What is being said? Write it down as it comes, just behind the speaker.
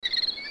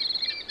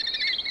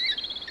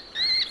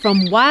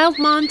From Wild,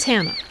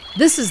 Montana,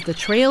 this is the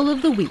Trail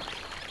of the Week.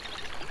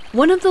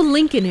 One of the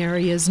Lincoln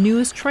area's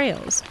newest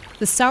trails,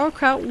 the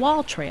Sauerkraut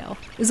Wall Trail,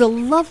 is a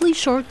lovely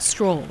short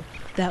stroll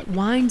that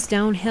winds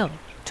downhill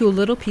to a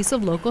little piece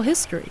of local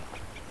history.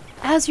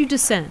 As you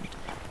descend,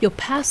 you'll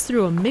pass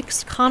through a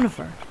mixed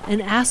conifer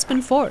and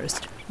aspen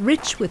forest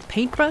rich with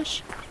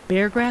paintbrush,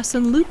 beargrass,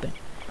 and lupin,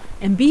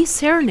 and be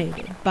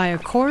serenaded by a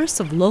chorus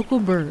of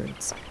local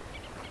birds.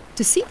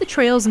 To see the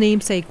trail's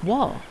namesake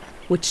wall,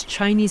 which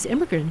Chinese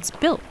immigrants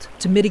built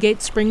to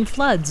mitigate spring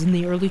floods in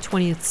the early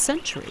 20th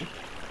century,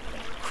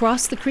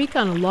 cross the creek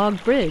on a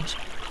log bridge,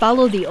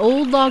 follow the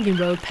old logging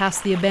road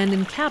past the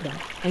abandoned cabin,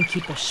 and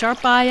keep a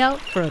sharp eye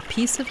out for a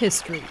piece of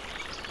history.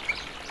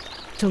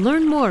 To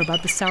learn more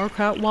about the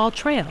Sauerkraut Wall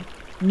Trail,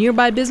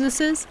 nearby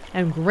businesses,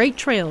 and great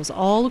trails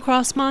all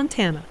across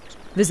Montana,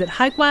 visit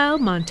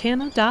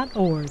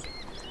hikewildmontana.org.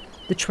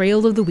 The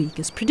Trail of the Week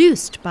is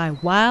produced by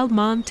Wild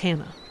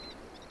Montana.